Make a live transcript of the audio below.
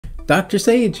Dr.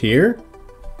 Sage here.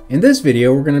 In this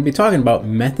video, we're going to be talking about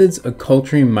methods of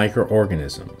culturing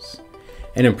microorganisms.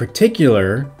 And in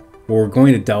particular, what we're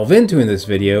going to delve into in this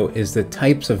video is the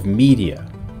types of media.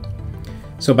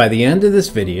 So by the end of this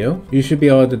video, you should be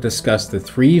able to discuss the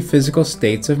 3 physical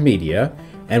states of media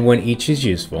and when each is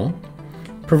useful,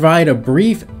 provide a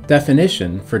brief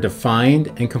definition for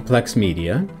defined and complex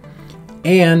media,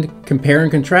 and compare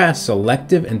and contrast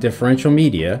selective and differential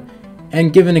media,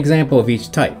 and give an example of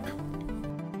each type.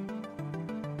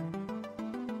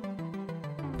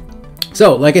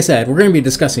 So, like I said, we're going to be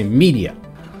discussing media.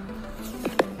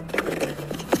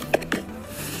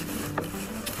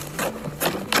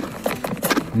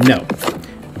 No,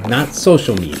 not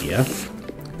social media.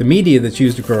 The media that's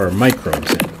used to grow our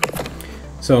microbes in.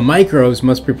 So microbes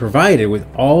must be provided with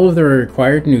all of their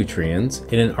required nutrients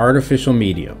in an artificial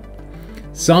medium.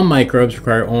 Some microbes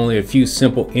require only a few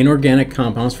simple inorganic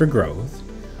compounds for growth.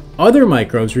 Other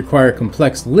microbes require a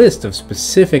complex list of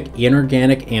specific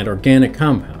inorganic and organic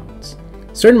compounds.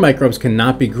 Certain microbes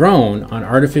cannot be grown on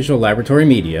artificial laboratory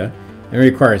media and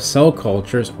require cell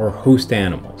cultures or host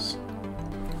animals.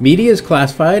 Media is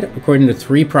classified according to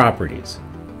 3 properties: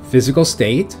 physical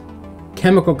state,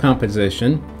 chemical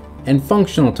composition, and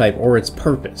functional type or its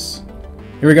purpose.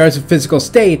 In regards to physical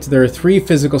state, there are 3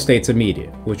 physical states of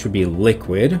media, which would be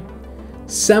liquid,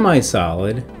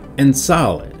 semi-solid, and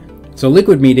solid. So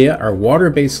liquid media are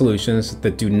water-based solutions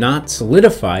that do not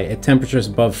solidify at temperatures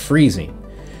above freezing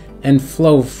and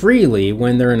flow freely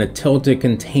when they're in a tilted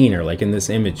container, like in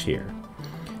this image here.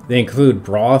 They include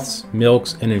broths,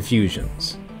 milks, and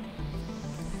infusions.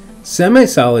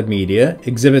 Semi-solid media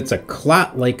exhibits a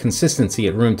clot-like consistency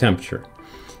at room temperature.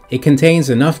 It contains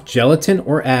enough gelatin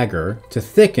or agar to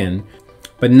thicken,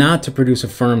 but not to produce a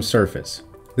firm surface.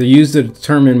 They're used to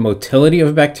determine motility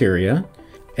of bacteria,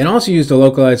 and also used to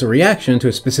localize a reaction to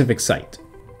a specific site.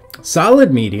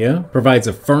 Solid media provides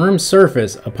a firm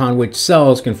surface upon which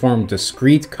cells can form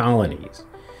discrete colonies.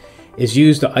 It's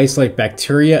used to isolate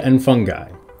bacteria and fungi.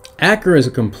 Agar is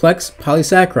a complex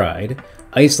polysaccharide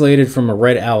isolated from a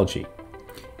red algae.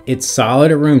 It's solid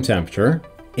at room temperature.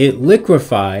 It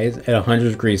liquefies at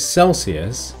 100 degrees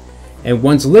Celsius, and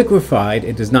once liquefied,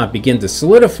 it does not begin to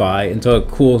solidify until it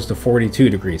cools to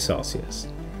 42 degrees Celsius.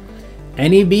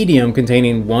 Any medium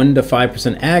containing 1 to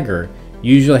 5% agar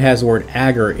usually has the word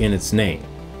agar in its name.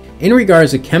 In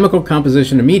regards to chemical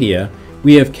composition of media,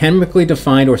 we have chemically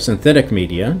defined or synthetic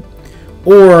media,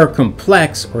 or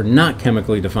complex or not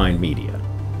chemically defined media.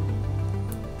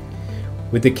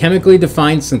 With the chemically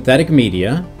defined synthetic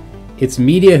media, it's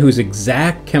media whose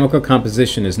exact chemical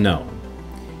composition is known.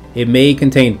 It may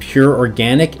contain pure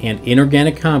organic and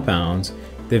inorganic compounds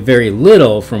that vary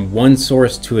little from one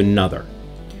source to another.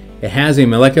 It has a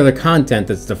molecular content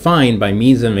that's defined by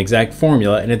means of an exact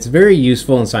formula, and it's very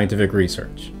useful in scientific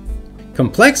research.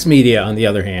 Complex media, on the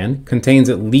other hand, contains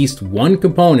at least one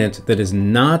component that is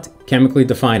not chemically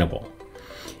definable.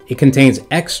 It contains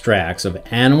extracts of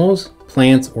animals,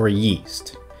 plants, or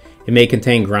yeast. It may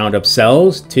contain ground up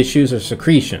cells, tissues, or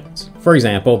secretions. For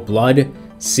example, blood,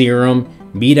 serum,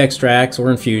 meat extracts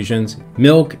or infusions,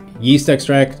 milk, yeast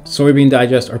extract, soybean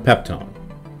digest, or peptone.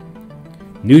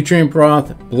 Nutrient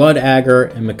broth, blood agar,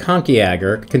 and McConkey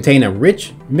agar contain a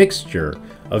rich mixture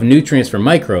of nutrients for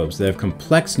microbes that have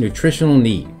complex nutritional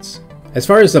needs. As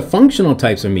far as the functional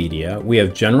types of media, we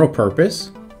have general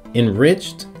purpose,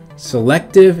 enriched,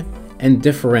 selective, and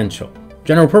differential.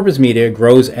 General purpose media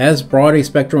grows as broad a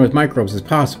spectrum of microbes as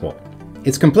possible.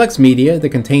 It's complex media that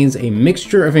contains a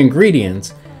mixture of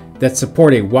ingredients that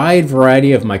support a wide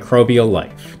variety of microbial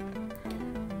life.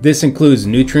 This includes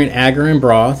nutrient agar and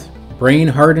broth, brain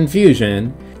heart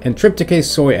infusion, and trypticase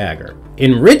soy agar.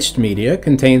 Enriched media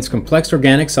contains complex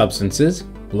organic substances,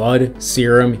 blood,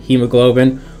 serum,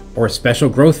 hemoglobin, or special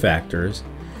growth factors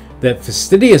that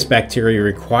fastidious bacteria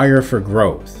require for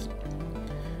growth.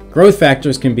 Growth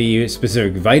factors can be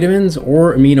specific vitamins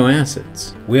or amino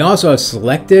acids. We also have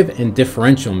selective and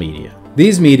differential media.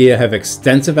 These media have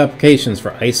extensive applications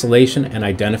for isolation and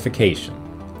identification,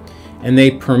 and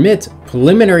they permit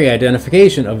preliminary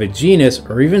identification of a genus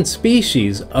or even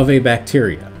species of a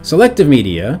bacteria. Selective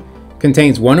media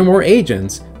contains one or more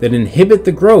agents that inhibit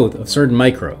the growth of certain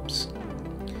microbes.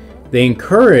 They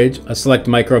encourage a select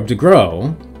microbe to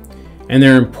grow, and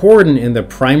they're important in the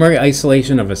primary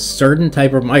isolation of a certain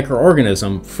type of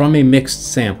microorganism from a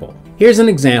mixed sample. Here's an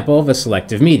example of a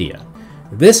selective media.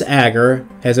 This agar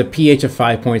has a pH of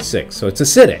 5.6, so it's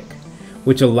acidic,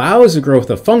 which allows the growth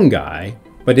of fungi,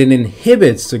 but it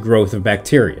inhibits the growth of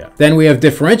bacteria. Then we have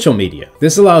differential media.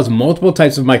 This allows multiple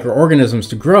types of microorganisms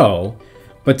to grow,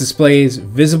 but displays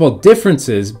visible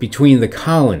differences between the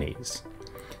colonies.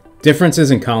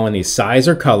 differences in colony size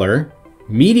or color,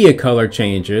 media color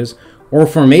changes, or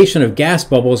formation of gas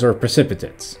bubbles or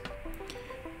precipitates.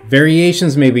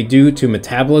 Variations may be due to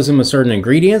metabolism of certain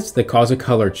ingredients that cause a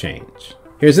color change.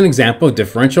 Here's an example of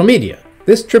differential media.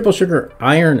 This triple sugar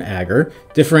iron agar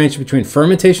differentiates between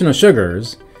fermentation of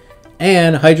sugars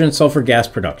and hydrogen sulfur gas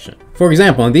production. For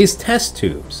example, in these test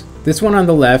tubes, this one on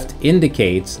the left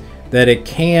indicates that it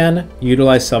can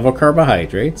utilize several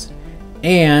carbohydrates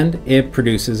and it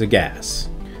produces a gas.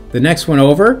 The next one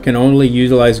over can only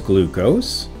utilize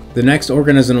glucose. The next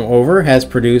organism over has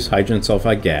produced hydrogen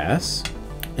sulfide gas.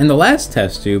 In the last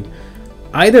test tube,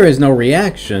 either has no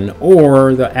reaction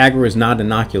or the agar is not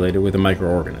inoculated with a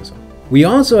microorganism. We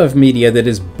also have media that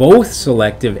is both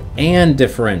selective and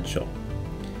differential.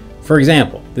 For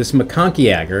example, this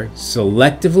McConkey agar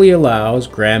selectively allows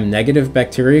gram-negative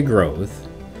bacteria growth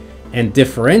and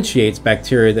differentiates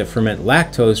bacteria that ferment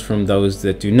lactose from those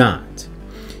that do not.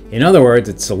 In other words,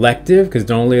 it's selective because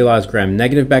it only allows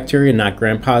gram-negative bacteria, not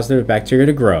gram-positive bacteria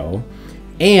to grow.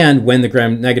 And when the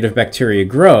gram-negative bacteria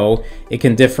grow, it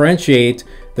can differentiate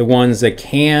the ones that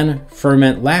can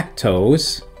ferment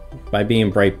lactose by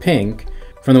being bright pink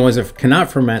from the ones that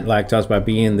cannot ferment lactose by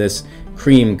being this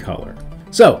cream color.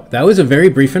 So that was a very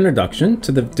brief introduction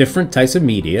to the different types of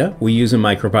media we use in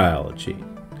microbiology.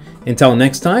 Until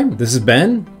next time, this has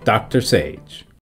been Dr. Sage.